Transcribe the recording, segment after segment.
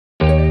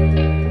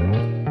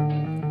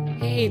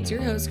Hey, it's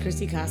your host,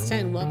 Chrissy Costa,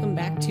 and welcome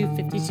back to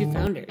 52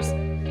 Founders.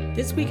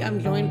 This week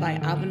I'm joined by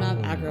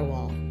Abhinav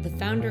Agrawal, the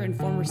founder and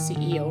former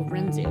CEO of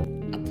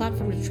Renzu, a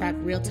platform to track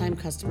real-time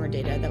customer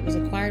data that was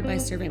acquired by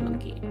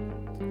SurveyMonkey.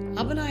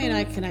 Abhinav and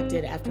I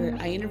connected after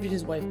I interviewed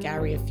his wife,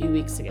 Gary, a few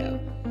weeks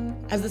ago.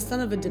 As the son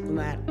of a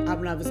diplomat,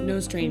 Abhinav is no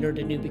stranger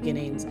to new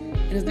beginnings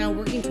and is now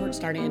working towards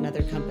starting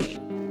another company.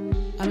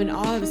 I'm in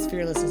awe of his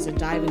fearlessness to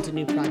dive into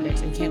new projects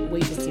and can't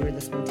wait to see where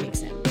this one takes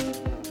him.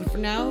 But for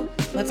now,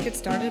 let's get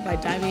started by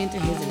diving into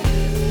his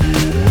interview.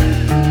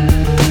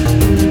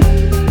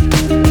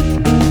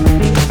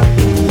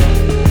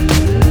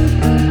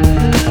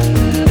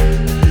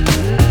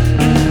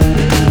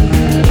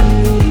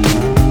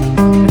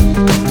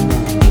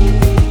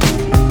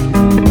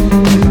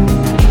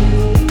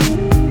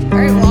 All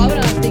right, well,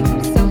 Abhinav, thank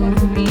you so much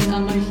for being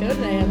on my show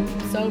today.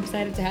 I'm so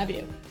excited to have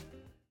you.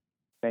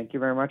 Thank you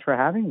very much for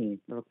having me.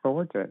 I look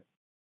forward to it.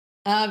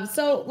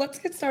 So let's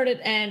get started,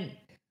 and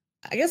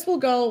I guess we'll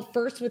go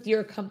first with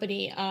your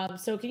company.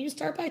 So can you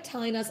start by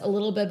telling us a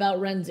little bit about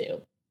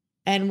Renzu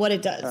and what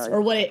it does,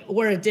 or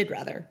where it did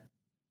rather?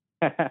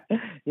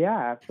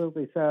 Yeah,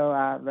 absolutely. So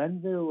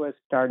Renzu was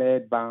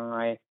started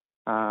by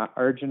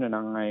Arjun and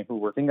I, who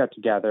were Zynga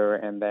together,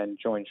 and then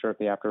joined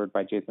shortly afterward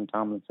by Jason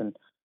Tomlinson,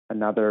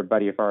 another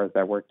buddy of ours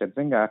that worked at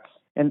Zynga.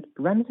 And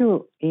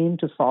Renzu aimed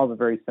to solve a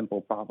very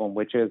simple problem,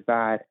 which is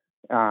that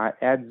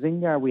at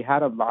Zynga, we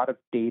had a lot of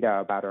data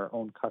about our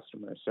own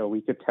customers. So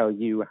we could tell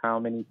you how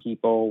many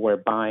people were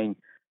buying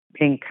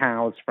pink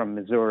cows from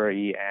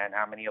Missouri and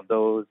how many of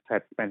those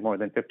had spent more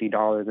than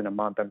 $50 in a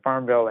month on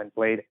Farmville and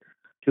played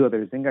two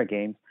other Zynga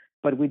games.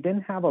 But we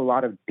didn't have a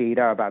lot of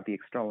data about the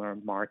external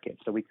market.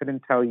 So we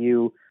couldn't tell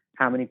you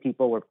how many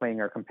people were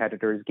playing our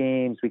competitors'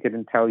 games. We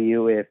couldn't tell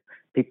you if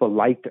people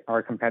liked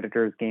our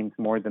competitors' games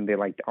more than they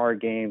liked our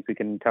games. We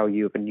couldn't tell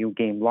you if a new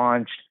game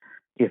launched,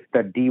 if the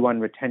D1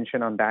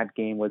 retention on that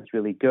game was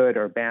really good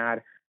or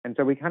bad. And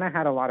so we kind of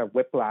had a lot of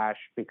whiplash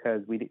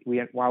because we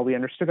while we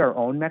understood our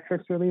own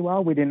metrics really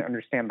well, we didn't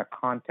understand the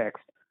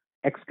context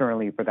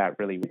externally for that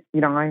really.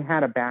 I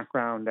had a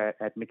background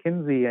at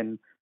McKinsey and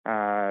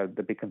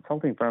the big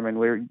consulting firm, and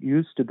we're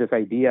used to this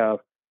idea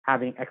of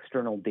having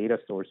external data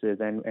sources.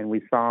 And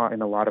we saw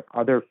in a lot of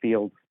other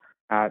fields,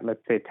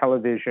 let's say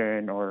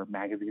television or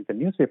magazines and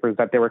newspapers,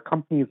 that there were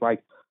companies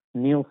like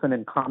Nielsen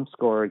and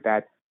Comscore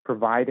that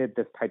provided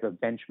this type of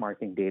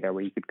benchmarking data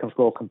where you could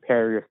go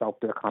compare yourself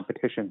to the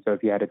competition. So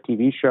if you had a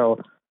TV show,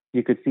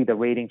 you could see the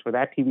ratings for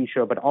that TV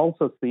show, but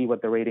also see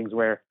what the ratings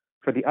were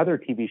for the other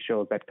TV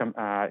shows that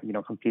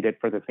competed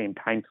for the same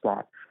time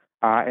slot.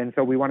 And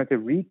so we wanted to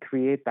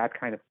recreate that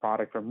kind of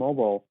product for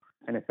mobile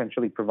and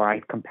essentially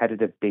provide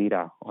competitive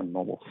data on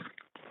mobile.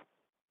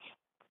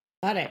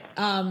 Got it.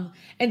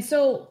 And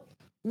so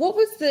what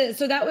was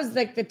so that was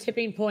like the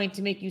tipping point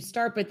to make you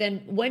start, but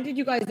then when did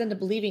you guys end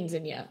up leaving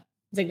Zynga?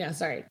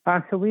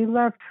 So we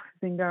left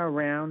Zynga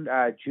around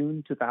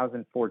June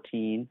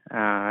 2014,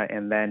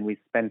 and then we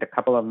spent a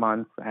couple of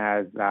months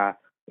as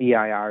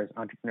EIRs,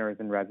 entrepreneurs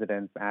in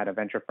residence, at a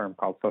venture firm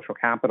called Social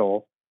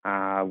Capital,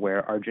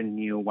 where Arjun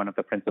knew one of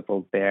the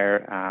principals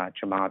there,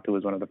 Chamath, who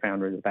was one of the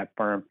founders of that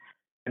firm.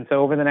 And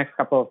so over the next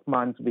couple of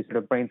months, we sort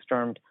of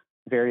brainstormed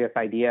various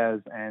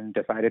ideas and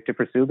decided to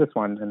pursue this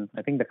one. And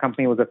I think the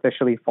company was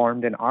officially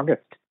formed in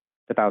August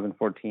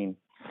 2014.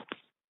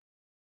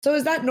 So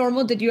is that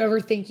normal? Did you ever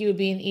think you would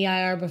be an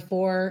EIR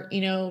before,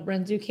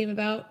 Renzu came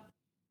about?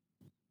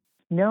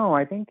 No,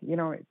 I think,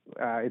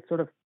 it sort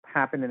of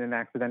happened in an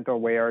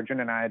accidental way. Arjun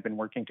and I had been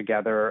working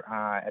together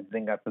at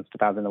Zynga since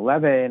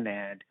 2011,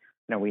 and,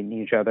 we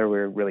knew each other. We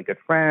were really good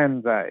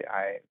friends.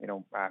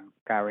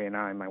 Gary and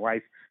I, my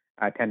wife,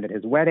 attended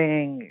his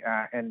wedding.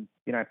 And,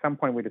 at some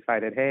point we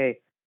decided, hey,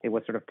 it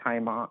was sort of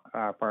time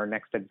for our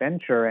next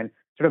adventure. And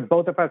sort of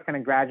both of us kind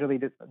of gradually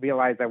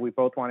realized that we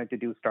both wanted to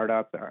do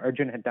startups.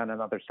 Arjun had done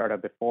another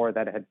startup before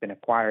that had been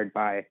acquired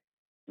by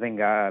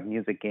Zynga,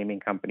 music gaming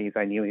companies.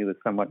 I knew he was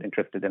somewhat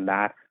interested in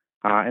that.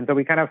 And so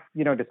we kind of,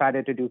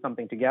 decided to do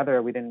something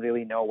together. We didn't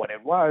really know what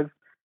it was.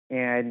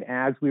 And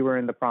as we were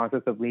in the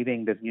process of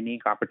leaving, this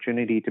unique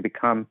opportunity to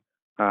become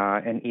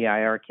an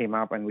EIR came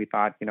up, and we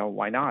thought,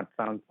 why not?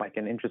 Sounds like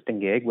an interesting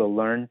gig. We'll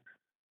learn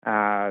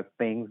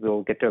things.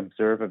 We'll get to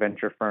observe a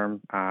venture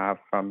firm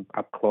from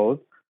up close.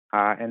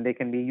 And they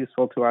can be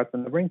useful to us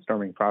in the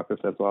brainstorming process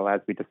as well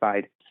as we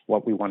decide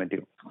what we want to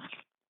do.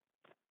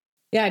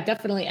 Yeah,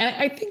 definitely.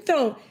 I think,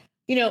 though,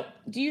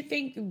 do you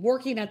think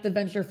working at the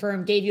venture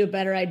firm gave you a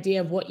better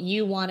idea of what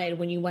you wanted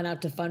when you went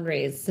out to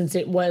fundraise, since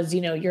it was,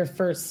 your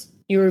first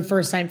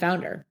time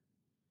founder?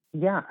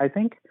 Yeah, I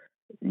think,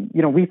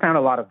 we found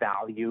a lot of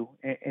value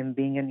in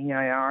being an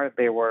EIR.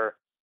 They were,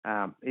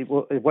 it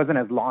wasn't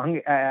as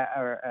long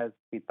as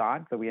we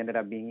thought. So we ended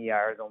up being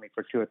EIRs only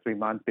for 2 or 3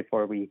 months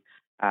before we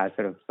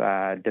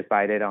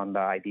decided on the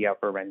idea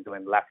for Renzu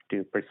and left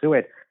to pursue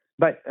it.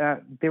 But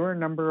there were a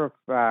number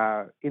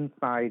of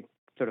insights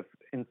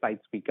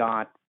we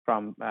got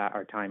from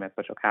our time at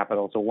Social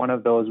Capital. So one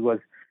of those was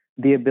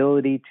the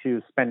ability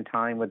to spend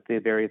time with the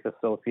various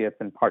associates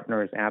and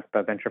partners at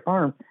the venture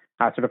firm,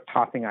 sort of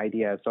tossing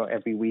ideas. So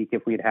every week,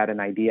 if we'd had an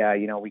idea,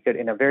 we could,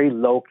 in a very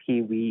low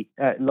key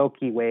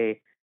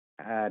way,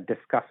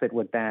 discuss it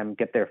with them,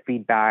 get their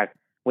feedback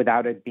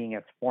without it being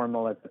as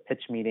formal as a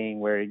pitch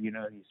meeting where you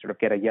sort of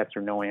get a yes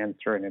or no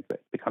answer and it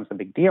becomes a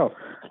big deal.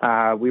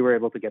 We were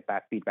able to get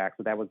that feedback,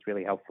 so that was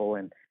really helpful.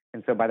 And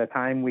so by the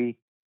time we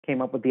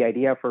came up with the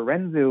idea for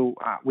Renzu,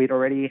 we'd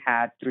already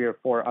had 3 or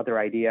 4 other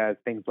ideas,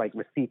 things like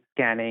receipt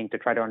scanning to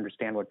try to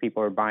understand what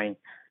people are buying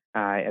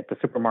at the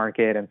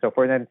supermarket and so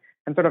forth, and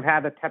sort of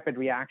had a tepid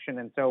reaction.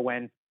 And so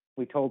when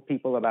we told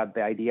people about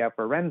the idea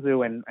for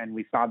Renzu and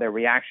we saw their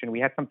reaction, we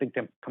had something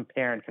to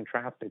compare and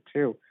contrast it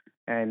to.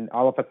 And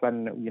all of a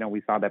sudden,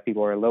 we saw that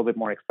people were a little bit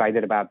more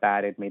excited about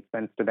that. It made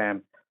sense to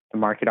them. The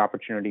market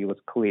opportunity was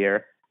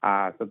clear.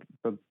 So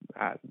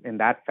in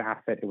that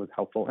facet, it was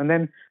helpful. And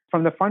then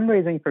from the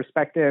fundraising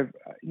perspective,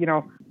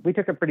 we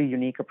took a pretty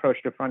unique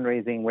approach to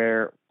fundraising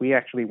where we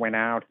actually went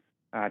out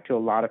to a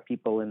lot of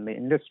people in the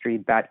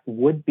industry that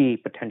would be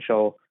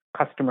potential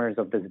customers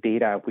of this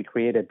data if we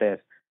created this.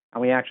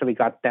 And we actually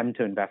got them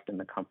to invest in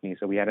the company.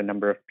 So we had a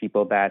number of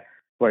people that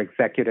were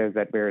executives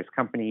at various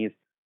companies.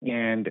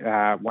 And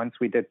once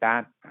we did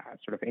that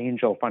sort of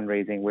angel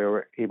fundraising, we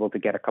were able to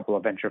get a couple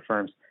of venture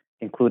firms,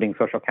 including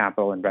Social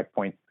Capital and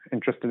Redpoint,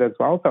 interested as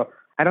well. So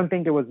I don't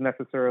think it was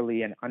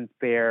necessarily an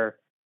unfair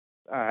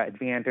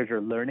advantage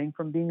or learning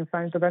from being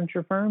assigned to a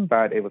venture firm,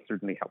 but it was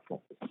certainly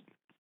helpful.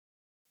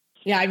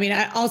 Yeah, I mean,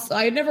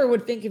 I never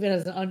would think of it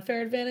as an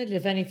unfair advantage.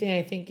 If anything,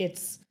 I think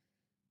it's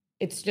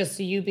just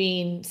you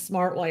being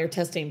smart while you're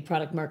testing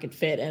product market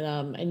fit,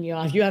 and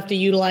you have to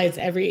utilize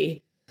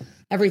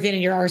everything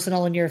in your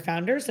arsenal and you're a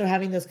founder. So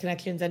having those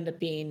connections end up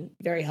being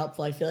very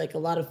helpful. I feel like a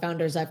lot of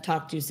founders I've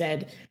talked to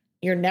said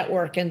your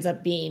network ends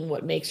up being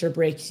what makes or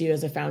breaks you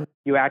as a founder.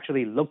 You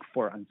actually look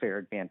for unfair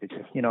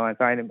advantages,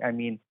 I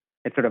mean,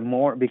 it's sort of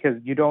more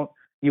because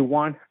you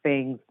want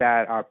things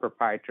that are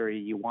proprietary.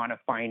 You want to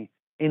find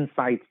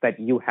insights that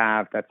you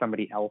have that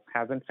somebody else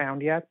hasn't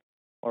found yet,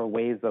 or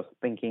ways of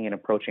thinking and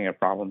approaching a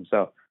problem.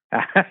 So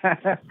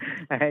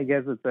I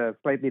guess it's a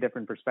slightly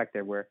different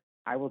perspective where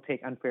I will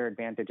take unfair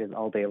advantages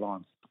all day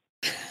long.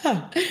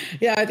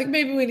 Yeah, I think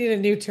maybe we need a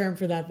new term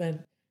for that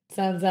then.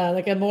 Sounds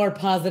like a more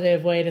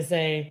positive way to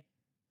say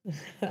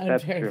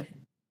That's true.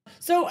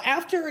 So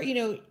after,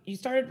 you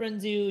started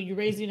Renzu, you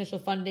raised the initial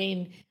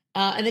funding,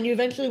 and then you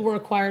eventually were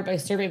acquired by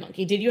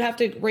SurveyMonkey. Did you have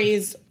to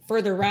raise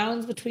further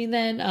rounds between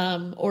then,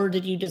 or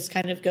did you just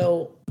kind of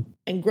go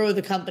and grow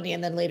the company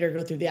and then later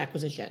go through the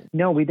acquisition?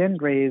 No, we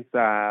didn't raise.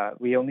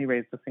 We only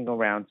raised a single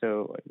round.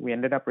 So we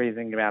ended up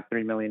raising about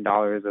 $3 million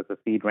as a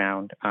seed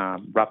round,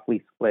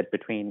 roughly split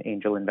between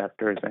angel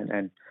investors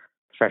and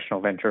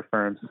professional venture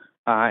firms.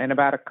 And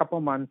about a couple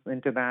months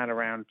into that,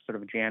 around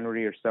sort of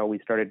January or so, we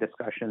started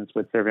discussions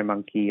with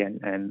SurveyMonkey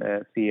and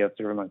the CEO of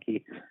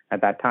SurveyMonkey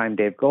at that time,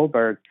 Dave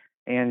Goldberg.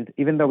 And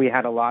even though we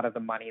had a lot of the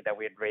money that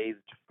we had raised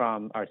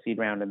from our seed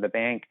round in the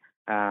bank,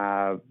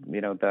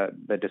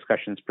 the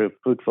discussions proved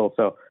fruitful.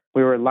 So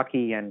we were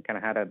lucky and kind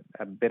of had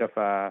a bit of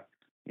a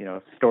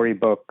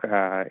storybook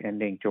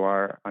ending to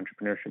our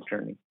entrepreneurship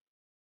journey.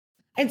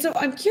 And so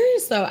I'm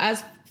curious though,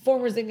 as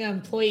former Zynga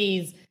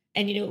employees,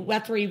 and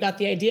that's where you got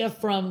the idea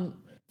from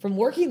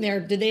working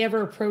there. Did they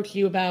ever approach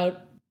you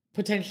about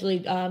potentially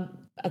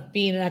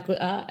being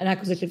an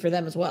acquisition for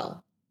them as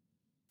well?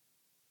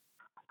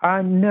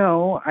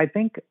 No, I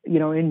think,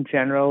 in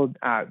general,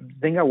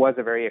 Zynga was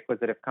a very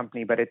acquisitive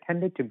company, but it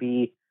tended to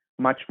be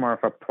much more of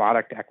a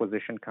product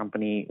acquisition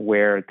company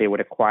where they would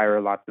acquire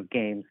lots of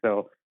games.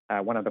 So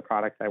one of the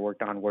products I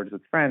worked on, Words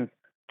with Friends,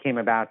 came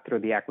about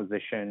through the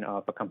acquisition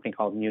of a company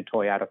called New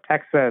Toy out of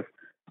Texas.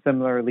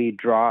 Similarly,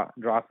 Draw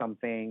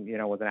Something,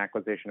 was an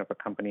acquisition of a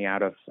company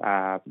out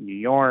of New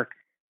York.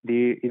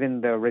 Even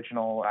the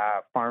original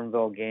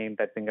Farmville game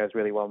that Zynga is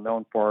really well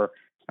known for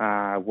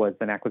was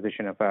an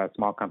acquisition of a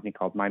small company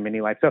called My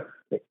Mini Life. So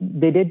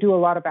they did do a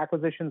lot of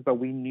acquisitions, but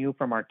we knew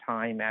from our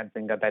time at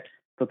Zynga that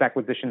those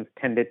acquisitions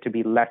tended to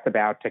be less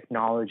about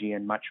technology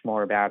and much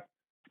more about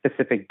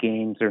specific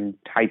games or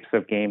types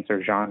of games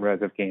or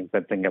genres of games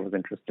that Zynga was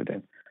interested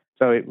in.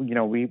 So,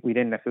 we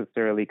didn't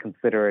necessarily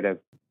consider it as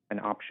an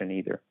option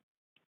either.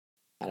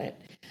 Got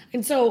it.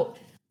 And so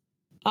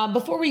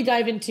before we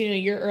dive into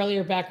your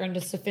earlier background,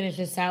 just to finish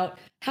this out,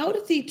 how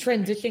did the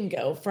transition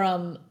go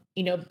from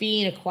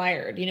being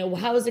acquired?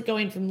 How is it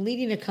going from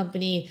leading a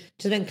company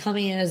to then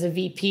coming in as a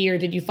VP, or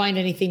did you find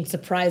anything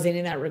surprising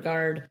in that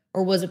regard,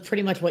 or was it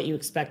pretty much what you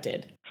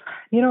expected?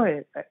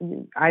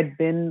 I'd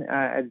been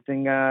at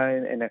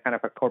Zynga in a kind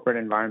of a corporate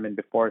environment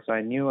before, so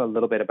I knew a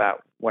little bit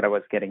about what I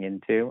was getting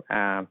into.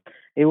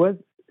 It was,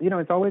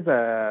 it's always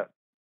a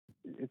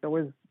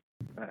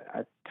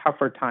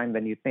tougher time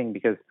than you think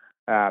because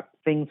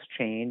things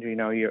change.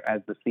 You're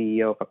as the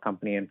CEO of a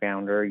company and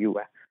founder, you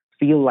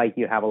feel like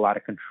you have a lot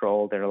of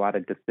control. There are a lot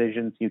of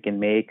decisions you can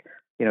make.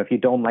 If you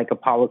don't like a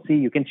policy,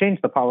 you can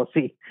change the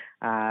policy.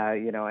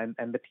 And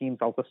the team's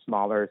also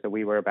smaller. So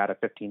we were about a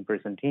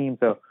 15-person team.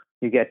 So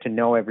you get to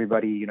know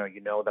everybody. You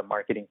know the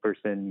marketing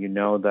person. You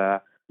know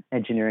the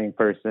engineering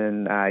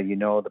person, you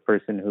know the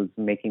person who's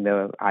making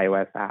the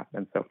iOS app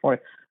and so forth.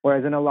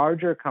 Whereas in a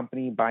larger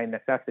company, by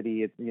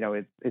necessity,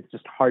 it's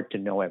just hard to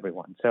know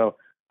everyone. So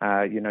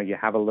you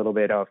have a little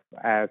bit of,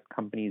 as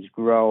companies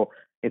grow,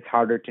 it's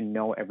harder to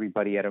know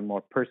everybody at a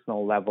more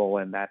personal level,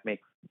 and that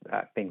makes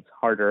things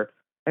harder.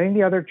 I think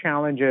the other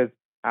challenge is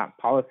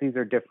policies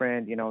are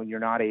different. You're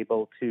not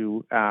able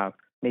to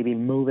maybe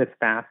move as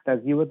fast as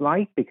you would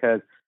like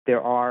because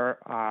there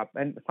are,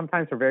 and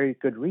sometimes for very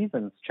good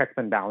reasons, checks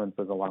and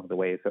balances along the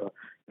way. So,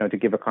 to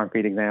give a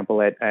concrete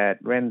example,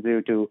 at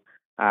Renzu, to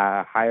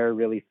hire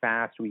really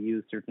fast, we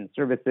use certain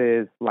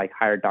services like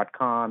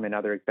Hired.com and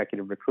other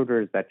executive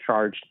recruiters that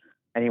charged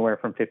anywhere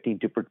from 15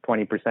 to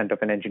 20% of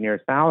an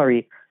engineer's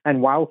salary.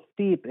 And while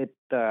steep,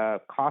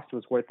 the cost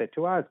was worth it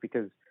to us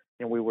because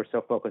we were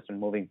so focused on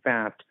moving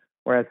fast.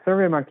 Whereas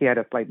SurveyMonkey had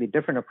a slightly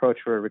different approach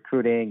for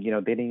recruiting.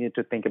 They needed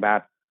to think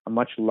about a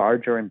much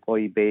larger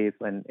employee base,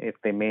 and if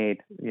they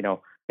paid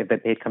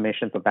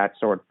commissions of that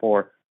sort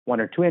for one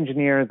or two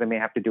engineers, they may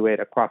have to do it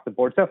across the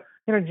board. So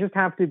you just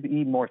have to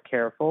be more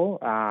careful,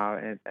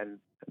 and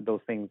those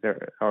things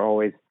are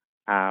always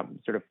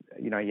sort of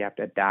you have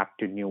to adapt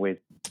to new ways.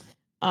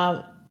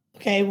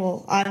 Okay,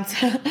 well,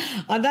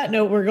 on that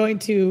note, we're going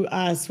to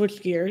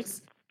switch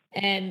gears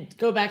and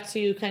go back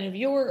to kind of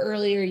your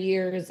earlier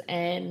years.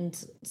 And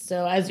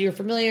so as you're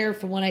familiar,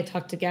 from when I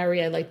talked to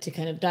Gary, I like to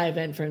kind of dive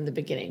in from the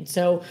beginning.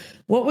 So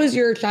what was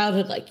your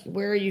childhood like?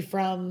 Where are you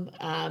from?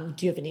 Do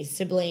you have any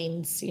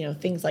siblings?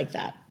 Things like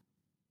that.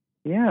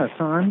 Yeah,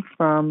 so I'm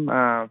from,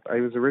 I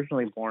was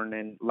originally born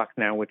in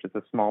Lucknow, which is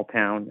a small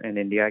town in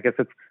India. I guess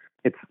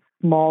it's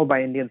small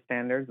by Indian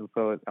standards, and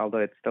so although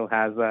it still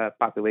has a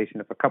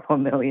population of a couple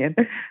of million,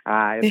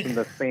 it's in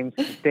the same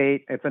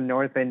state. It's in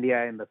North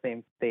India, in the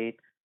same state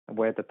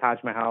where the Taj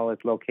Mahal is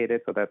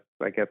located. So that's,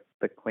 I guess,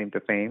 the claim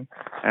to fame.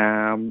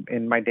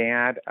 And my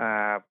dad,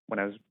 when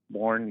I was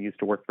born, used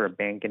to work for a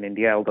bank in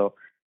India, although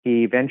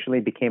he eventually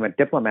became a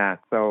diplomat.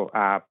 So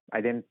I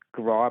didn't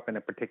grow up in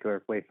a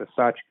particular place as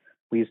such.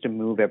 We used to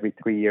move every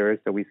 3 years.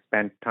 So we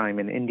spent time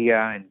in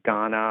India and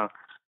Ghana.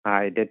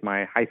 I did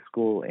my high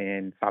school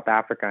in South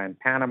Africa and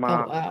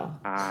Panama. Oh,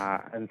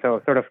 wow. And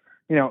so sort of,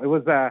 it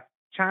was a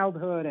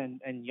childhood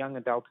and young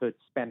adulthood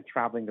spent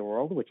traveling the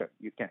world, which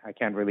I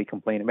can't really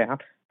complain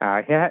about.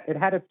 It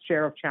had its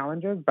share of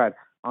challenges, but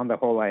on the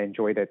whole, I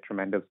enjoyed it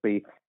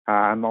tremendously.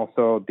 I'm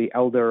also the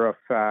elder of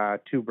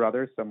two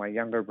brothers. So my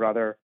younger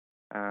brother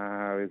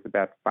is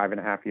about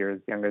 5.5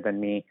 years younger than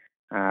me.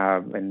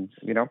 And,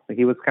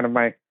 he was kind of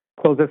my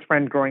closest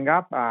friend growing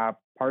up,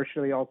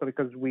 partially also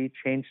because we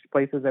changed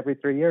places every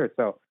 3 years.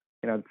 So,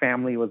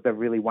 family was the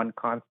really one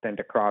constant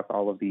across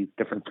all of these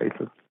different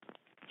places.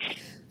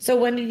 So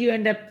when did you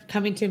end up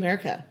coming to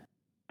America?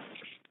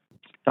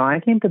 So I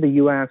came to the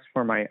U.S.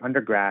 for my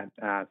undergrad.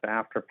 So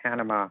after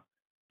Panama,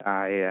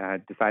 I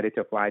decided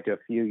to apply to a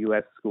few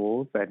U.S.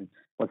 schools and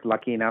was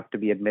lucky enough to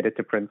be admitted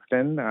to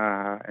Princeton,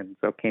 and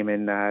so came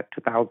in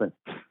 2000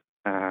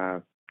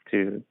 to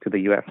the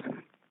U.S.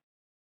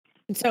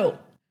 And so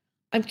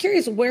I'm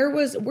curious, where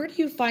do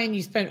you find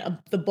you spent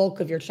the bulk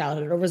of your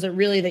childhood, or was it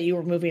really that you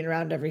were moving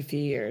around every few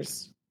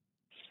years?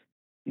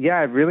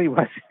 Yeah, it really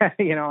was,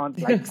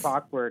 like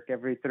clockwork.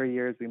 Every 3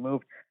 years we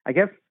moved. I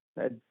guess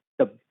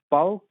the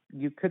bulk,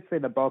 you could say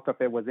the bulk of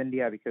it was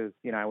India because,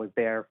 I was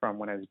there from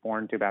when I was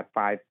born to about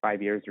five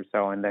years or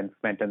so, and then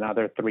spent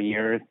another 3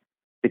 years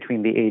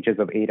between the ages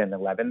of 8 and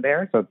 11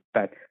 there. So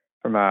that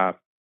from a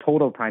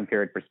total time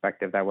period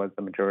perspective, that was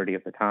the majority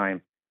of the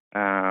time.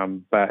 Yeah,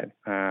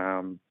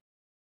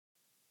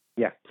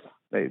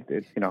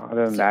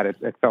 other than that,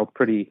 it felt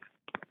pretty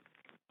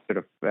sort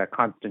of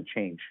constant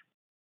change.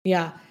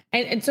 Yeah.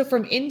 And so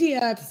from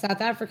India to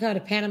South Africa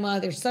to Panama,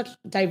 there's such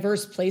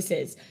diverse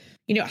places.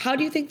 How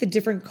do you think the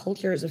different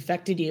cultures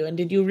affected you? And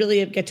did you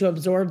really get to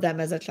absorb them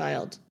as a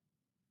child?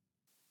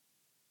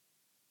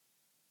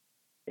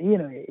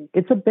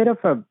 It's a bit of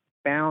a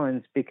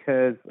balance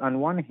because on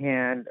one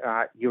hand,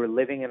 you're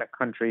living in a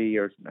country,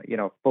 you're,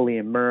 fully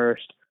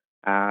immersed,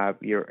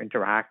 you're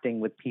interacting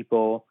with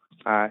people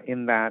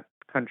in that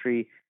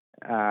country.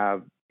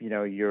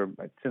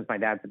 Since my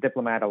dad's a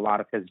diplomat, a lot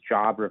of his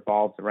job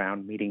revolves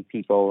around meeting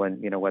people and,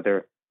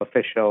 whether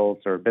officials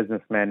or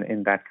businessmen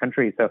in that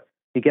country. So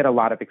you get a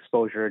lot of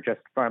exposure just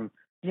from,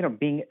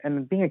 being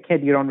a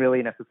kid, you don't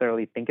really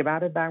necessarily think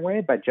about it that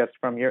way, but just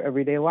from your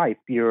everyday life,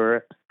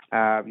 you're,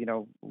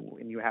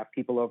 when you have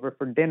people over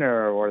for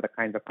dinner or the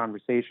kinds of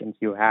conversations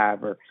you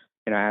have, or,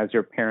 as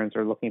your parents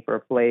are looking for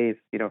a place,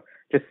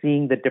 just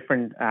seeing the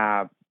different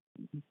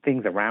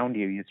things around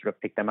you, you sort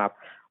of pick them up.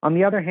 On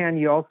the other hand,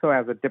 you also,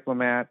 as a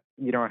diplomat,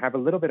 have a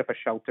little bit of a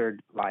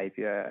sheltered life,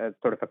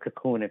 sort of a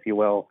cocoon, if you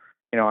will.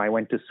 I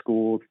went to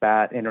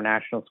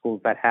international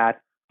schools that had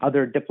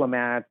other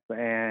diplomats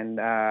and,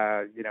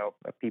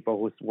 people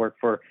who work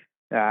for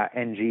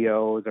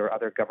NGOs or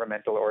other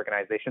governmental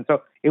organizations.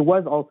 So it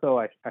was also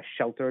a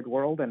sheltered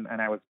world, and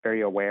I was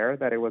very aware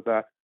that it was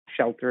a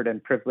sheltered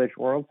and privileged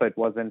world. So it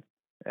wasn't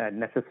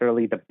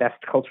necessarily the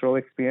best cultural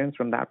experience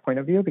from that point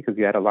of view, because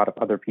you had a lot of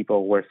other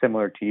people who were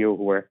similar to you,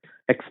 who were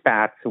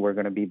expats who were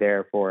going to be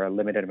there for a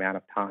limited amount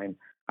of time.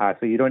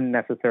 So you don't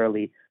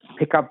necessarily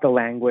pick up the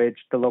language,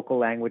 the local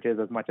languages,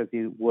 as much as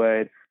you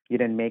would. You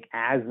didn't make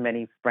as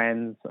many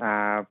friends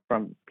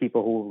from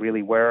people who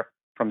really were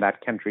from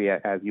that country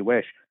as you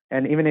wish.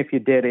 And even if you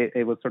did,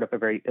 it was sort of a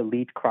very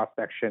elite cross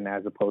section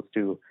as opposed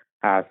to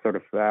sort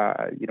of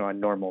a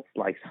normal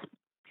slice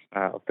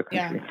of the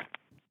Yeah, country.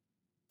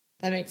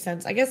 that makes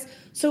sense. I guess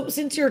so.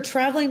 Since you're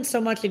traveling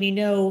so much, and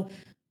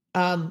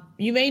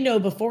you may know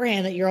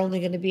beforehand that you're only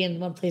going to be in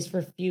one place for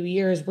a few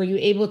years. Were you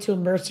able to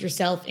immerse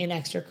yourself in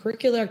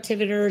extracurricular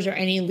activities or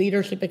any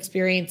leadership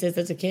experiences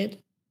as a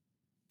kid?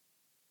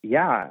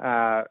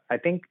 Yeah, I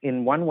think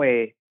in one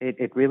way,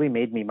 it really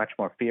made me much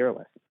more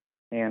fearless.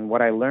 And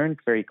what I learned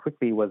very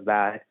quickly was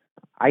that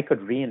I could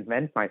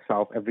reinvent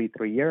myself every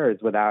 3 years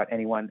without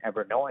anyone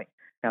ever knowing.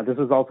 Now, this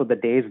was also the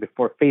days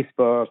before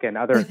Facebook and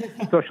other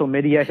social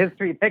media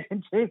history that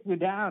can chase you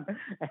down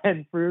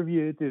and prove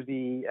you to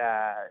be,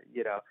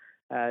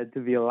 to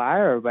be a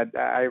liar. But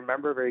I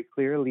remember very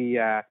clearly,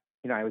 I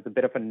was a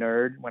bit of a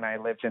nerd when I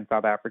lived in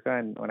South Africa.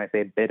 And when I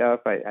say bit of,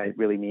 I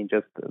really mean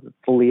just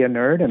fully a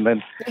nerd. And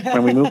then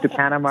when we moved to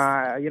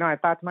Panama, I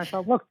thought to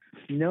myself, look,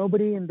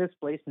 nobody in this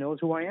place knows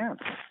who I am.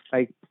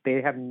 Like,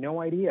 they have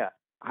no idea.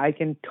 I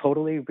can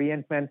totally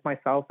reinvent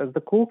myself as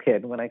the cool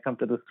kid when I come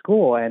to the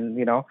school. And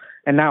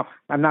now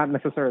I'm not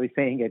necessarily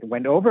saying it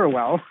went over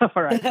well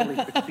or I fully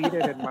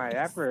succeeded in my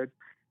efforts,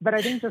 but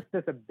I think just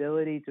this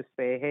ability to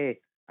say, hey,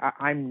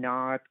 I'm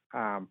not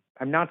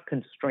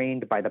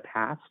constrained by the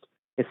past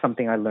is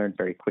something I learned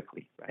very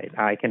quickly, right?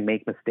 I can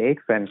make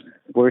mistakes, and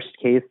worst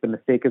case, the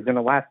mistake is going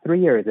to last 3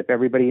 years. If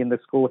everybody in the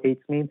school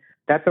hates me,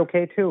 that's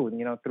okay too.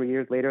 3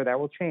 years later, that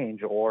will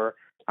change. Or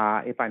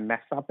if I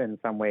mess up in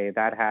some way,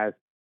 that has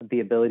the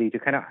ability to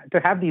to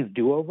have these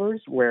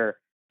do-overs where,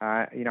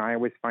 I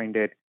always find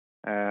it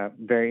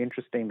very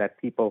interesting that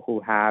people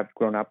who have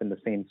grown up in the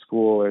same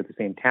school or the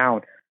same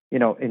town,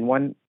 in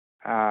one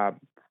uh,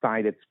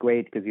 side, it's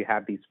great because you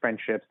have these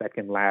friendships that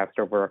can last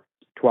over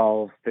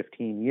 12,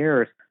 15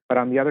 years. But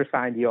on the other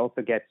side, you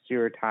also get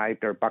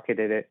stereotyped or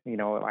bucketed it,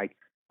 like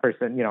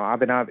person,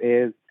 Abhinav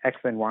is X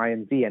and Y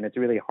and Z. And it's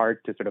really hard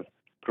to sort of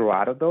grow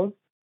out of those.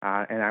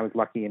 And I was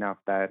lucky enough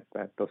that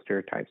those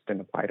stereotypes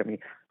didn't apply to me.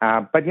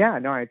 But yeah,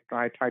 no,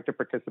 I tried to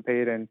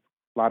participate in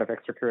a lot of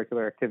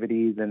extracurricular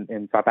activities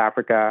in South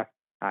Africa.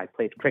 I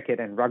played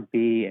cricket and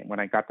rugby. And when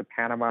I got to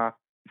Panama,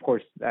 of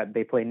course,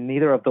 they play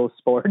neither of those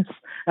sports.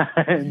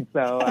 And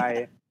so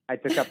I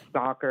took up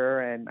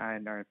soccer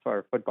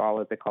or football,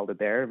 as they called it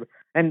there.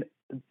 And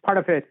part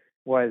of it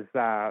was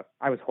I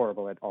was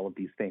horrible at all of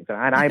these things.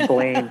 And I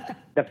blame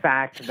the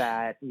fact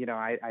that,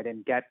 I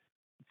didn't get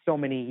so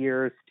many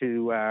years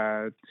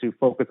to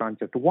focus on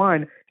just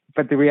one.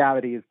 But the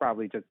reality is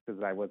probably just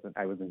because I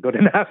wasn't good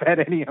enough at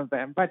any of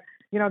them. But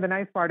the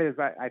nice part is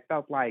I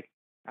felt like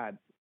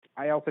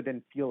I also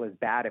didn't feel as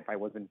bad if I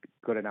wasn't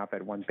good enough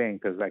at one thing,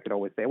 because I could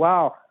always say,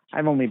 well,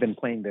 I've only been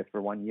playing this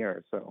for 1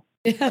 year, so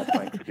that's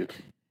my excuse.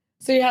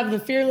 So you have the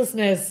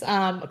fearlessness,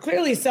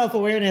 clearly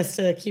self-awareness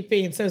to keep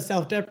being so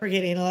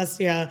self-deprecating,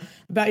 Alessia,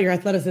 about your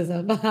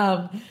athleticism,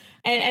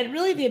 and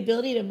really the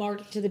ability to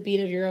march to the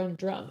beat of your own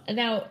drum. And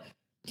now,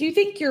 do you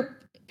think your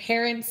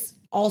parents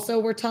also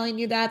were telling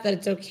you that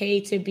it's okay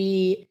to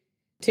be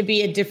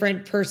a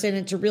different person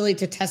and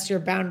to test your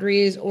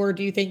boundaries, or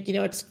do you think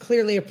it's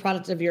clearly a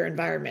product of your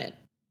environment?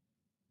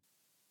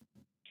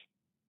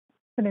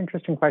 An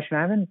interesting question.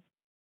 I haven't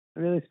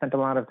really spent a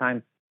lot of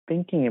time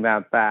thinking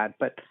about that,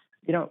 but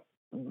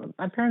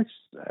my parents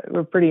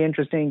were pretty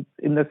interesting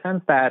in the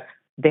sense that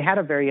they had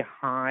a very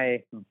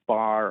high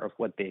bar of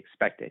what they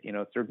expected.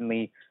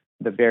 Certainly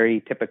the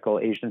very typical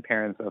Asian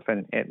parents of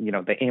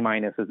the A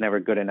minus is never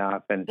good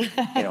enough. And,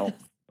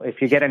 if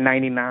you get a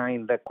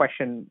 99,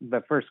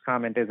 the first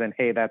comment isn't,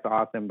 hey, that's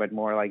awesome, but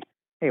more like,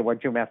 hey,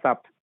 what'd you mess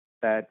up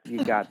that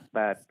you got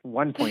that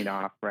 1 point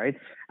off, right?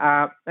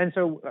 And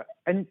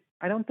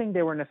I don't think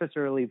they were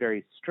necessarily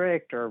very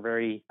strict or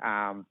very,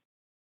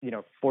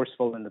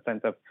 forceful in the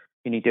sense of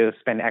you need to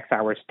spend X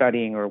hours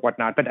studying or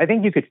whatnot. But I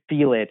think you could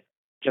feel it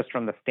just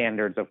from the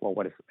standards of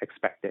what is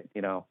expected.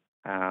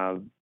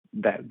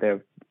 That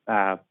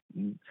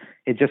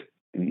it just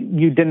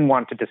you didn't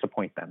want to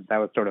disappoint them. That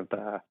was sort of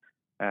the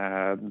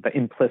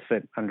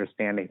implicit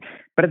understanding.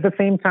 But at the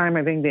same time,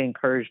 I think they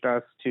encouraged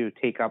us to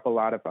take up a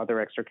lot of other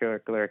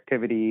extracurricular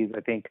activities. I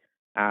think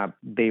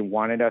they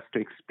wanted us to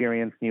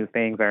experience new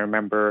things. I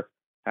remember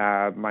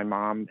my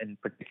mom in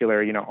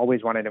particular,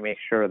 always wanted to make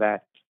sure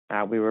that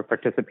we were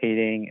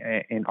participating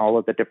in all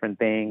of the different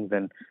things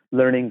and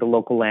learning the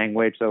local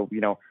language. So,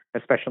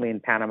 especially in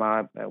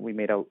Panama, we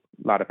made a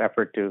lot of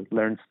effort to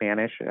learn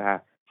Spanish,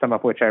 some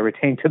of which I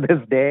retain to this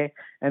day.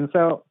 And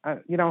so,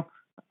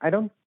 I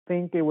don't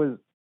think it was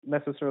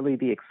necessarily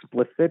the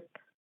explicit,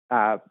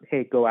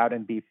 hey, go out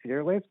and be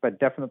fearless, but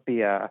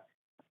definitely a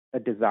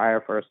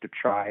desire for us to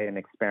try and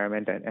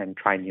experiment and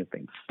try new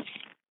things.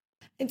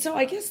 And so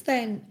I guess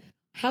then,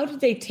 how did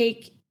they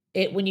take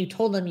it when you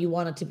told them you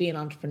wanted to be an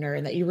entrepreneur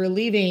and that you were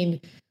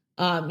leaving,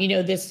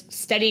 this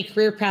steady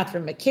career path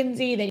from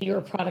McKinsey, then you were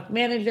a product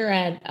manager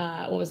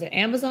at, what was it,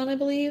 Amazon, I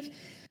believe,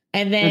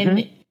 and then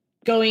Hmm.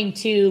 going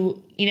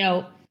to,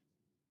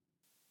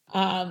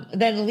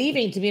 then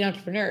leaving to be an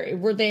entrepreneur.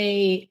 Were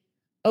they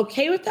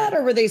okay with that,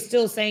 or were they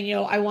still saying,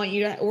 I want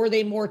you to, or were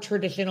they more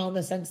traditional in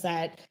the sense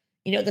that,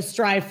 the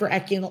strive for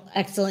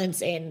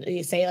excellence and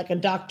you say like a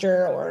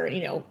doctor or,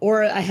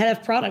 or a head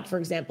of product, for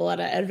example, at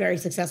a very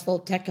successful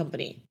tech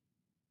company?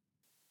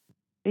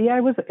 Yeah,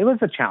 it was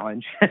a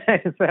challenge.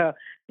 So,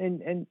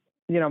 and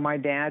my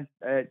dad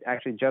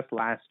actually just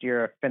last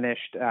year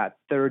finished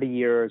 30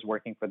 years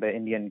working for the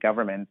Indian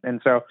government, and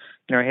so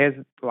his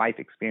life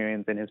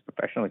experience and his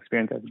professional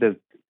experience has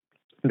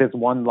this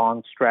one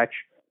long stretch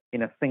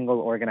in a single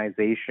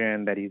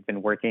organization that he's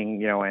been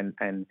working,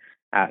 and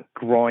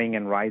growing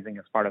and rising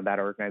as part of that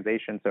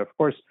organization. So, of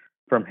course,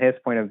 from his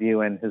point of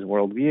view and his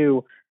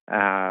worldview,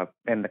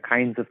 and the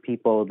kinds of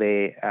people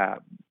they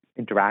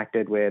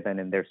interacted with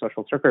and in their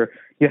social circle,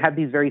 you have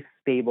these very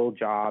stable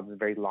jobs,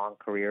 very long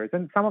careers,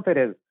 and some of it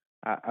is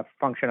a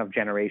function of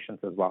generations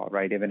as well,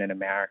 right? Even in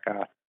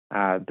America,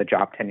 the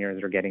job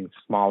tenures are getting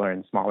smaller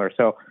and smaller.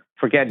 So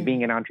forget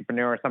being an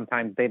entrepreneur.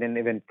 Sometimes they didn't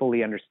even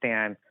fully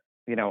understand,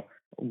 you know,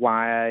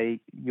 why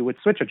you would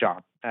switch a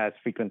job as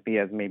frequently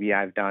as maybe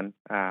I've done,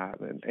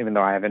 even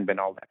though I haven't been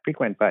all that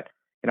frequent. But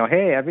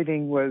hey,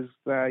 everything was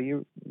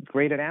you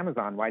great at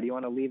Amazon. Why do you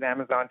want to leave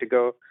Amazon to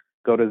go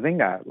to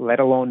Zynga, let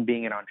alone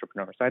being an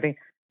entrepreneur? So I think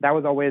that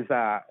was always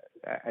a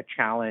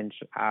challenge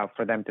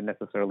for them to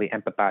necessarily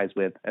empathize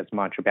with as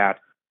much about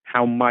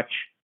how much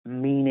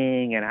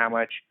meaning and how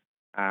much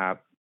uh,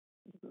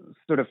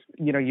 sort of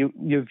you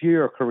view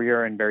your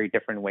career in very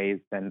different ways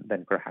than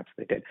perhaps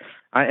they did,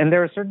 and they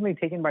were certainly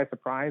taken by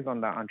surprise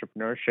on the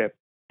entrepreneurship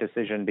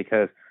decision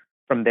because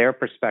from their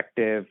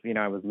perspective,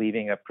 I was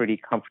leaving a pretty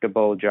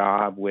comfortable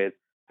job with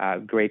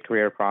great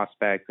career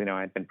prospects.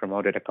 I'd been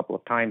promoted a couple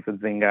of times at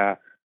Zynga,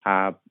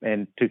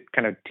 and to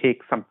kind of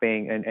take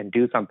something and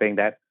do something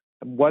that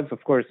was,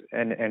 of course,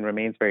 and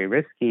remains very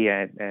risky,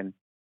 and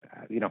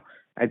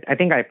I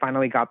think I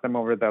finally got them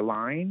over the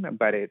line,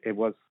 but it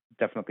was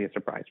definitely a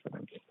surprise for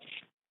them.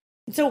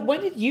 So when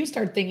did you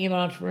start thinking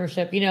about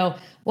entrepreneurship?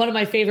 One of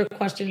my favorite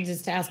questions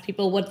is to ask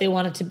people what they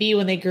wanted to be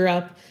when they grew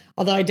up.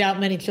 Although I doubt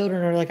many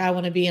children are like, I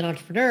want to be an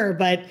entrepreneur.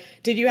 But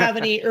did you have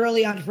any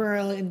early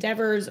entrepreneurial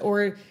endeavors,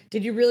 or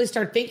did you really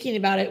start thinking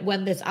about it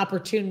when this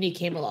opportunity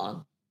came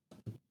along?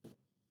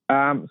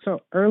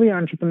 So early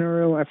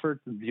entrepreneurial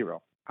efforts,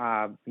 zero.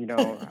 I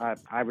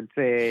would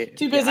say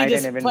Too busy I didn't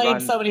just even playing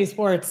run. so many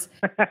sports.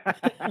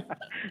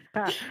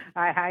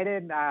 I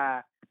didn't.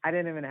 I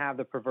didn't even have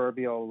the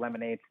proverbial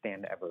lemonade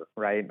stand ever,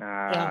 right?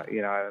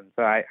 Yeah.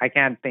 So I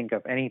can't think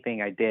of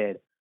anything I did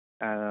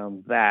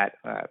that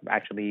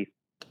actually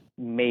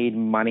made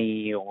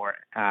money or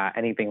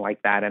anything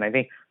like that. And I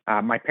think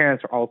my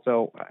parents are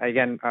also,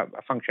 again,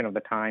 a function of the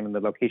time and the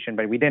location,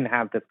 but we didn't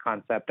have this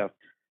concept of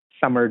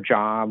summer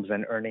jobs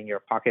and earning your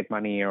pocket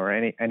money or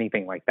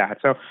anything like that.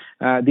 So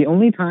the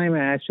only time I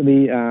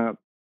actually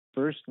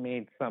first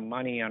made some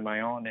money on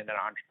my own in an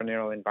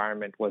entrepreneurial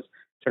environment was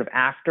sort of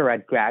after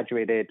I'd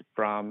graduated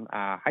from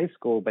high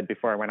school, but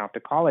before I went off to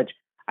college.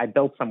 I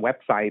built some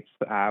websites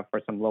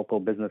for some local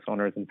business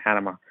owners in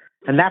Panama,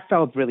 and that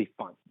felt really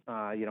fun.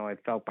 It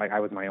felt like I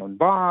was my own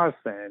boss,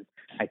 and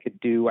I could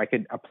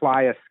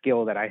apply a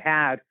skill that I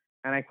had,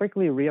 and I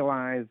quickly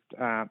realized,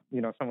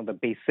 some of the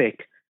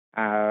basic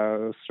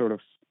sort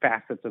of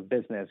facets of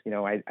business.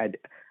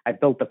 I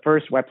built the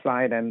first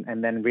website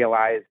and then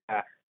realized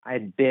I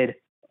bid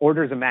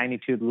orders of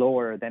magnitude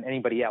lower than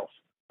anybody else,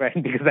 right?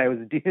 Because I was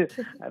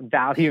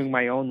valuing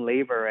my own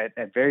labor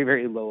at very,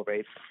 very low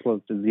rates,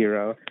 close to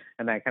zero.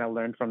 And I kind of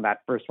learned from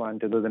that first one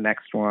to do the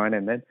next one.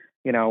 And then,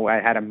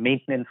 I had a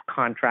maintenance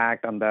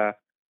contract on the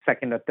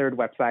second or third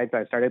website. So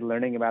I started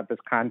learning about this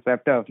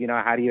concept of,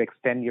 how do you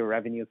extend your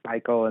revenue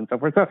cycle and so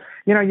forth. So,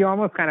 you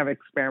almost kind of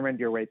experiment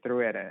your way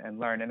through it and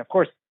learn. And of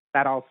course,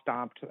 that all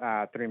stopped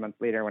 3 months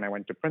later when I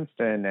went to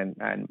Princeton,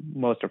 and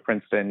most of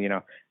Princeton,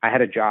 I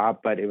had a job,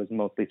 but it was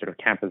mostly sort of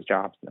campus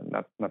jobs and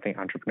nothing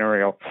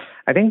entrepreneurial.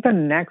 I think the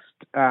next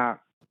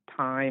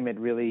time it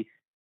really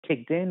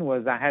kicked in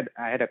was I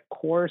had a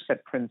course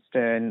at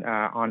Princeton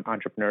on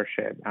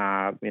entrepreneurship.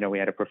 We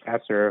had a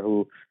professor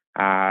who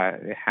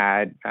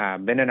had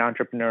been an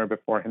entrepreneur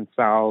before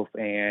himself,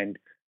 and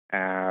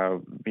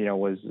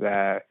was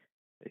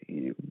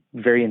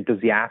very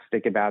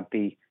enthusiastic about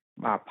the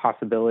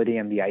possibility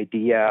and the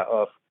idea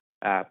of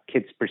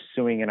kids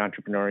pursuing an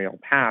entrepreneurial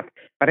path.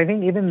 But I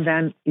think even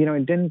then,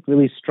 it didn't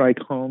really strike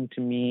home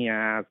to me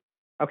as,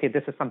 okay,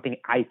 this is something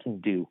I can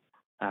do.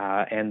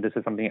 And this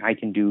is something I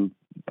can do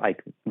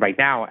like right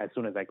now as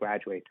soon as I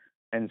graduate.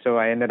 And so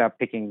I ended up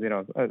picking,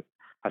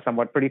 a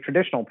somewhat pretty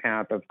traditional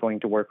path of going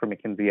to work for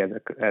McKinsey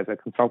as a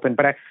consultant.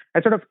 But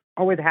I sort of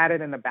always had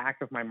it in the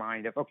back of my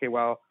mind of, okay,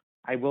 well,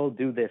 I will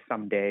do this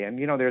someday. And,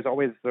 there's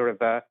always sort of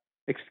the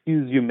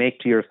excuse you make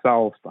to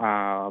yourself,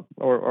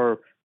 or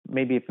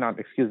maybe it's not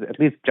excuse, at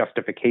least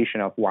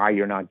justification of why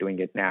you're not doing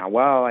it now.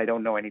 Well, I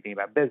don't know anything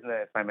about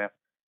business. I'm a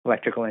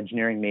electrical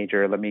engineering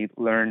major. Let me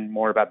learn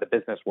more about the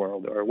business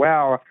world. Or,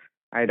 well,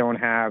 I don't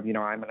have, I'm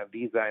on a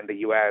visa in the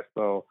US,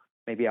 so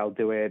maybe I'll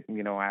do it,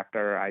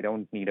 after I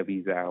don't need a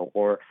visa.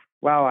 Or,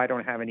 well, I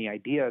don't have any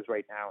ideas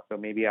right now, so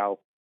maybe I'll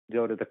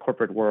go to the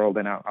corporate world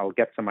and I'll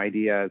get some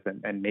ideas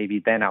and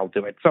maybe then I'll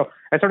do it. So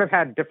I sort of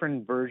had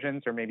different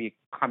versions or maybe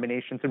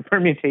combinations and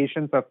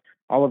permutations of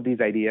all of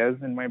these ideas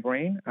in my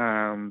brain.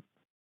 And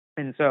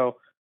so,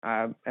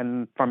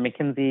 and from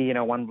McKinsey,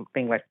 one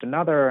thing led to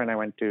another, and I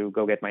went to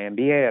go get my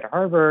MBA at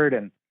Harvard,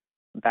 and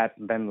that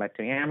then led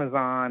to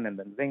Amazon and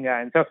then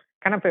Zynga. And so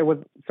kind of it was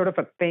sort of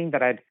a thing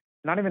that I'd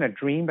not even a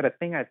dream, but a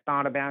thing I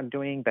thought about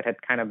doing that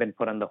had kind of been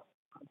put on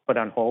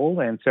hold.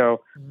 And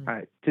so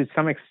to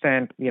some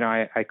extent,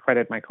 I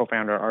credit my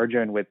co-founder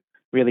Arjun with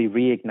really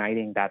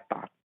reigniting that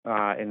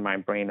thought in my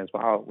brain as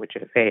well, which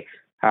is, hey,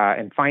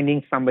 and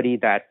finding somebody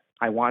that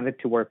I wanted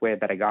to work with,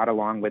 that I got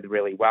along with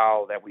really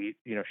well, that we,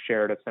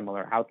 shared a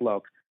similar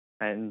outlook.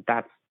 And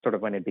that's sort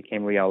of when it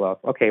became real of,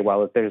 okay,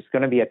 well, if there's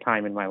going to be a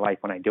time in my life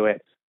when I do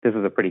it, this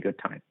is a pretty good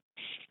time.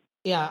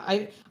 Yeah,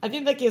 I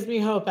think that gives me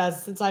hope,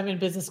 since I'm in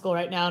business school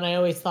right now, and I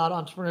always thought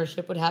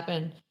entrepreneurship would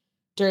happen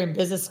during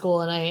business school,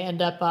 and I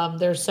end up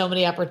there's so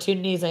many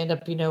opportunities. I end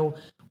up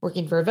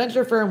working for a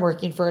venture firm,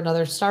 working for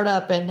another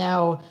startup, and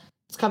now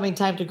it's coming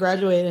time to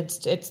graduate.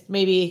 It's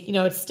maybe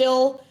it's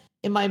still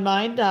in my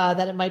mind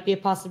that it might be a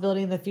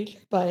possibility in the future,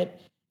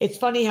 but it's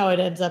funny how it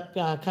ends up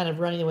kind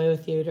of running away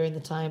with you during the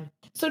time.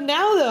 So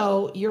now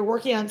though, you're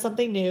working on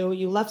something new.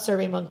 You left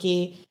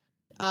SurveyMonkey.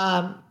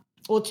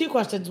 Well, two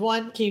questions.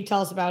 One, can you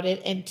tell us about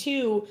it? And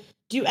two,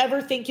 do you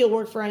ever think you'll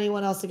work for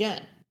anyone else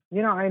again?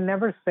 I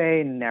never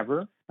say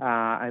never.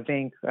 I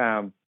think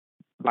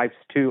life's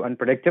too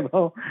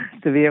unpredictable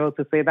to be able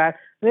to say that.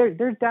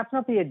 There's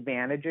definitely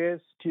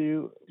advantages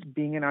to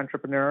being an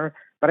entrepreneur,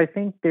 but I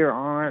think there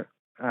are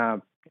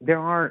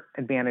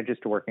advantages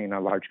to working in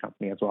a large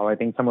company as well. I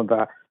think some of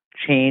the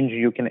change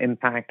you can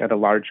impact at a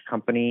large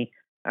company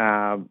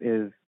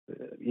is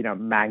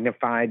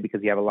magnified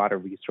because you have a lot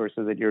of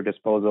resources at your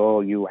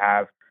disposal. You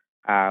have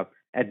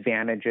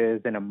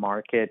advantages in a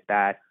market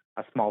that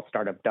a small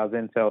startup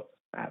doesn't. So,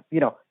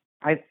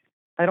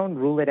 I don't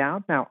rule it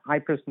out. Now, I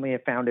personally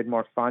have found it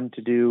more fun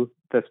to do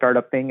the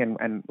startup thing.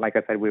 And like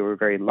I said, we were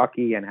very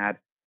lucky and had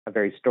a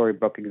very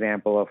storybook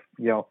example of,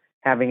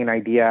 having an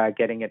idea,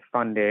 getting it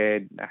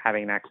funded,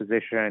 having an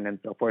acquisition and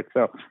so forth.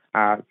 So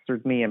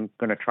certainly I'm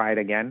going to try it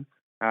again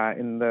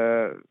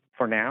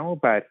for now,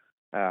 but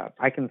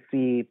I can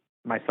see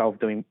myself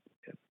doing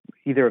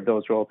either of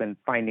those roles and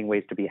finding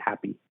ways to be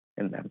happy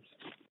in them.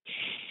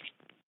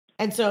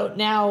 And so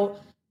now,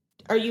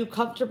 are you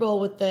comfortable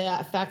with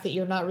the fact that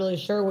you're not really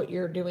sure what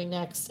you're doing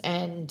next?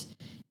 And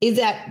is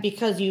that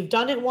because you've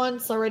done it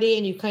once already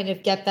and you kind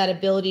of get that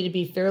ability to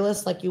be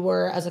fearless like you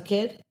were as a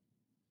kid?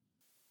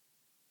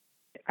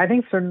 I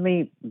think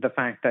certainly the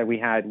fact that we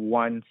had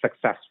one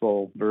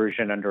successful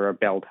version under our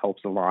belt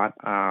helps a lot.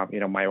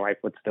 My wife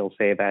would still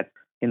say that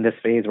in this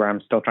phase where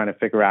I'm still trying to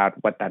figure out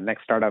what that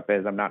next startup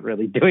is, I'm not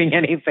really doing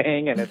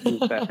anything, and it's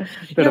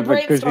just sort of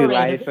a cushy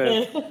life.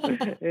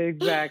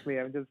 Exactly,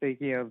 I'm just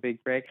taking a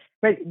big break.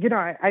 But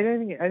I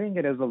think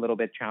it is a little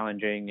bit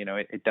challenging.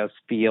 It does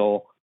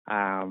feel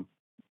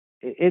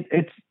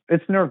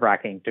it's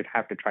nerve-wracking to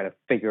have to try to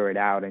figure it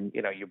out. And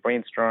you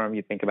brainstorm,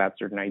 you think about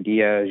certain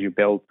ideas, you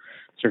build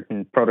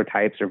certain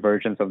prototypes or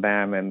versions of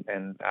them, and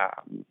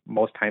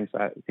most times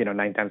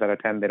 9 times out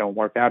of 10 they don't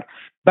work out.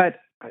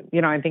 But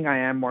I think I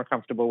am more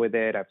comfortable with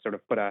it. I've sort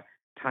of put a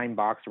time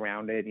box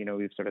around it.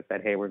 We've sort of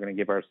said, hey, we're going to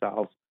give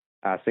ourselves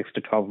 6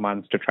 to 12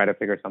 months to try to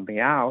figure something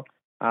out.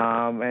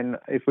 And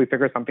if we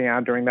figure something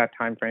out during that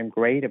time frame,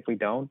 great. If we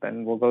don't,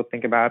 then we'll go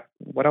think about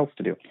what else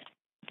to do.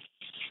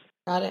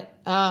 Got it.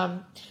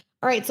 All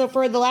right. So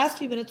for the last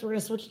few minutes, we're going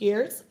to switch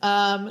gears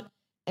and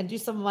do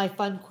some of my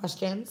fun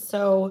questions.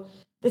 So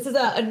this is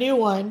a new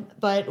one,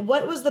 but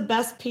what was the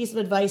best piece of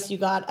advice you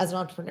got as an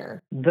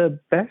entrepreneur? The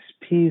best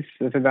piece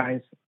of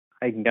advice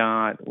I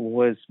got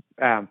was,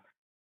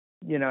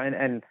 we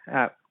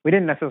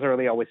didn't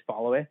necessarily always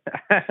follow it,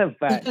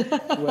 but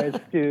was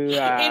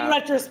to...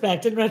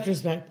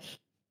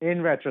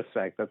 In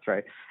retrospect, that's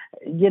right.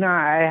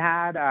 I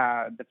had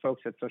the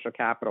folks at Social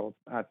Capital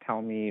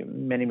tell me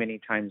many, many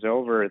times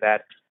over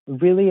that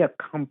really a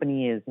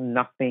company is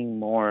nothing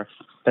more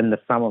than the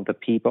sum of the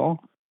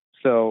people.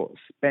 So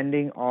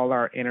spending all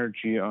our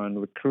energy on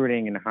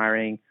recruiting and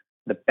hiring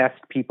the best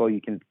people you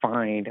can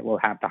find will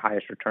have the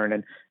highest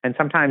return. And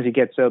sometimes you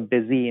get so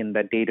busy in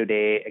the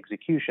day-to-day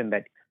execution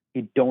that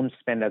you don't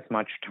spend as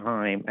much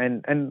time.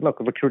 And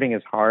look, recruiting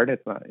is hard.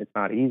 It's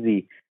not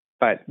easy.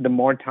 But the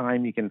more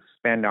time you can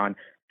spend on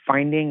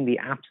finding the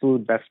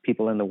absolute best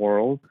people in the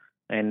world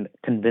and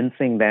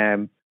convincing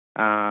them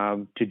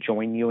to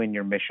join you in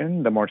your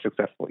mission, the more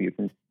successful you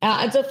can.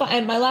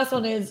 And my last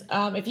one is,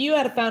 if you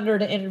had a founder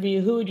to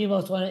interview, who would you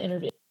most want to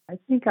interview? I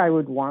think I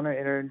would want to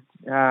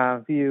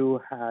interview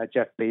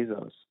Jeff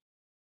Bezos.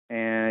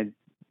 And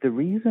the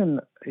reason,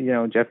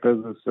 Jeff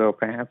Bezos is so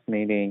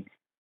fascinating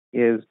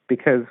is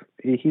because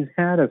he's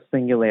had a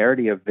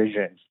singularity of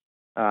vision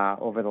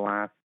over the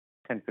last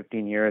 10,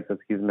 15 years as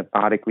he's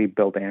methodically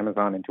built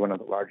Amazon into one of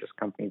the largest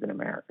companies in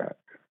America.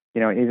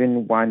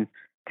 Even when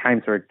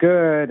times were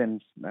good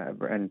and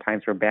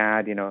times were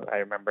bad, I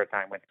remember a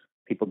time when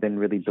people didn't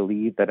really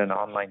believe that an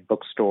online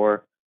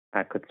bookstore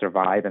could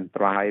survive and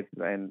thrive.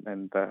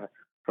 And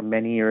for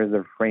many years, the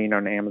refrain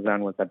on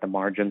Amazon was that the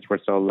margins were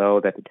so low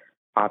that it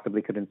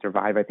possibly couldn't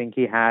survive. I think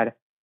he had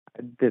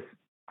this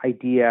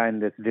idea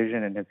and this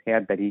vision in his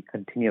head that he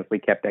continuously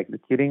kept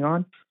executing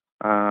on.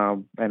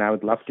 And I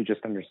would love to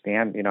just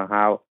understand,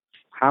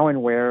 how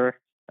and where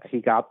he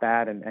got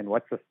that and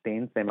what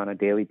sustains him on a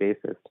daily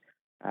basis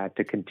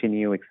to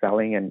continue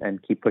excelling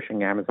and keep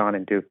pushing Amazon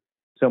into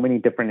so many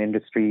different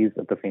industries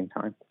at the same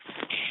time.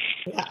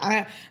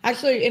 I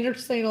actually,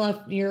 interestingly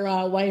enough, your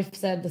wife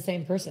said the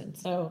same person.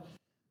 So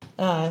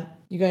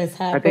you guys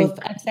have both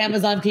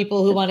ex-Amazon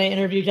people who want to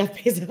interview Jeff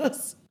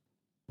Bezos.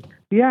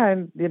 Yeah,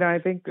 and I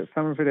think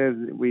some of it is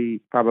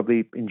we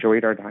probably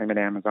enjoyed our time at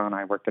Amazon.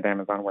 I worked at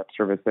Amazon Web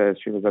Services.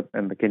 She was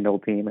in the Kindle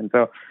team, and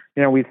so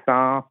we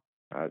saw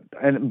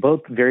and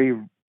both very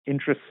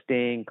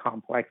interesting,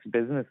 complex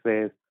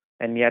businesses,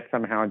 and yet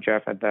somehow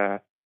Jeff had the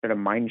sort of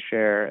mind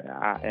share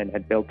and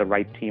had built the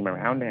right team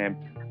around him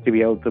to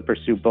be able to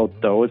pursue both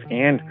those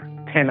and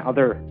 10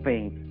 other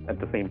things at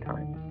the same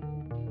time.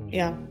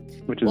 Yeah,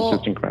 which is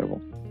just incredible.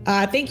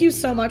 Thank you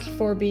so much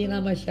for being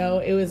on my show.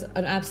 It was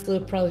an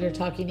absolute pleasure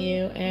talking to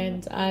you,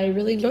 and I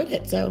really enjoyed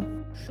it. So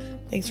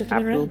thanks for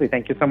coming Absolutely. around.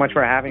 Thank you so much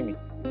for having me.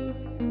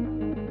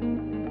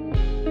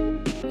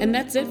 And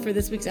that's it for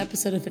this week's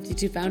episode of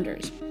 52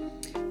 Founders.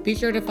 Be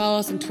sure to follow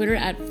us on Twitter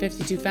at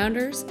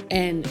 52Founders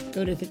and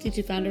go to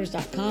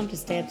 52founders.com to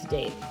stay up to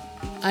date.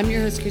 I'm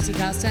your host, Chrissy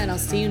Costa, and I'll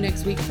see you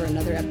next week for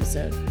another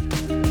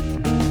episode.